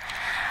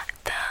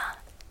 the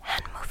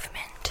hand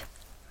movement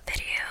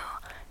video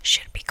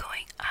should be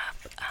going up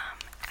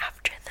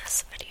after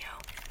this video.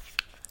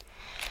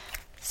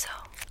 So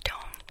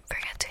don't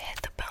forget to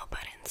hit the bell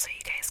button so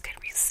you guys can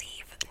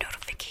receive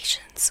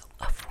notifications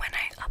of when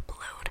I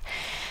upload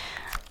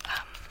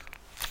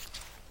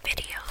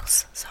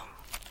videos. So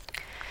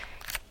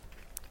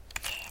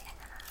yeah.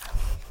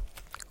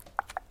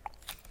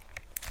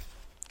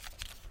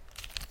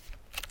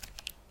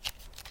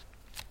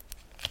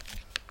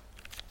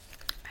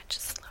 I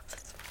just love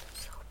this one.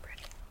 It's so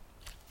pretty.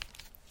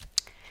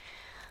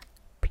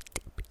 Pretty.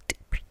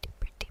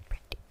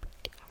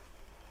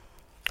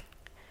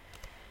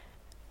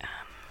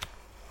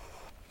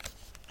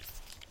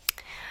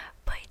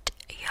 But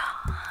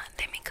yeah,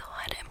 let me go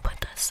ahead and put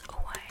this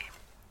away.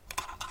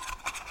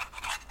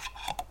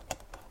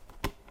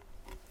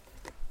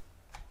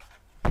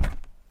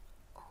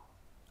 Oh,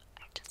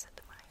 I just hit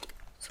the mic.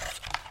 So sorry.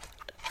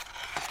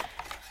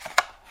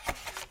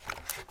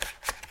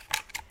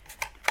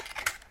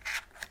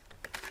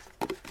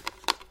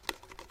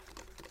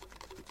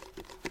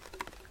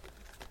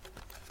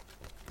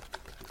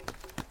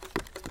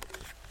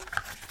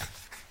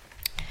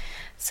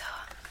 So,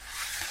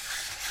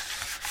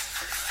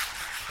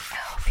 I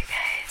hope you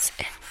guys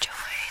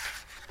enjoyed.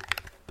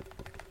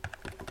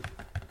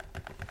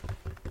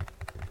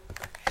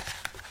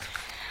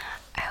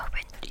 I hope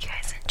you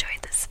guys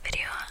enjoyed this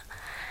video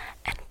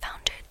and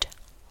found it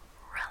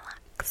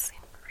relaxing.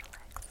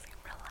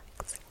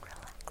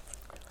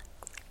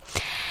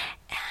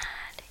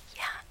 And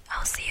yeah,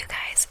 I'll see you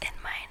guys in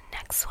my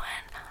next one.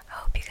 I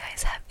hope you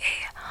guys have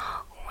a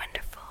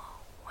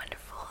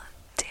wonderful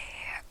day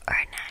or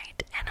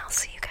night, and I'll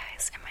see you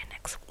guys in my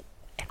next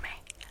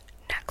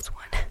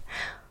one.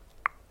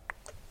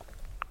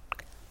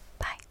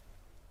 Bye.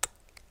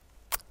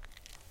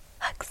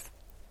 Hugs.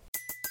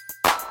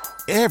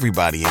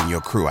 Everybody in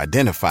your crew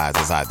identifies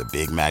as either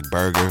Big Mac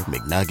Burger,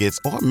 McNuggets,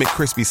 or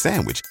McCrispy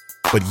Sandwich.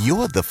 But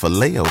you're the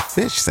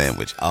Filet-O-Fish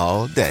Sandwich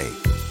all day.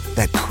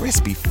 That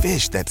crispy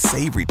fish, that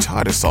savory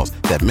tartar sauce,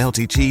 that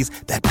melty cheese,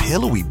 that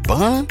pillowy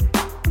bun.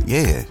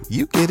 Yeah,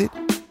 you get it.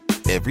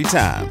 Every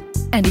time.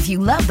 And if you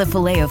love the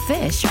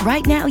Filet-O-Fish,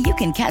 right now you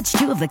can catch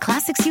two of the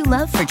classics you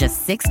love for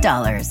just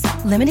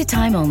 $6. Limited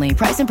time only.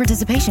 Price and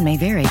participation may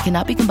vary.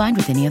 Cannot be combined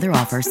with any other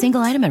offer.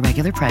 Single item at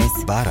regular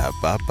price.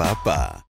 Ba-da-ba-ba-ba.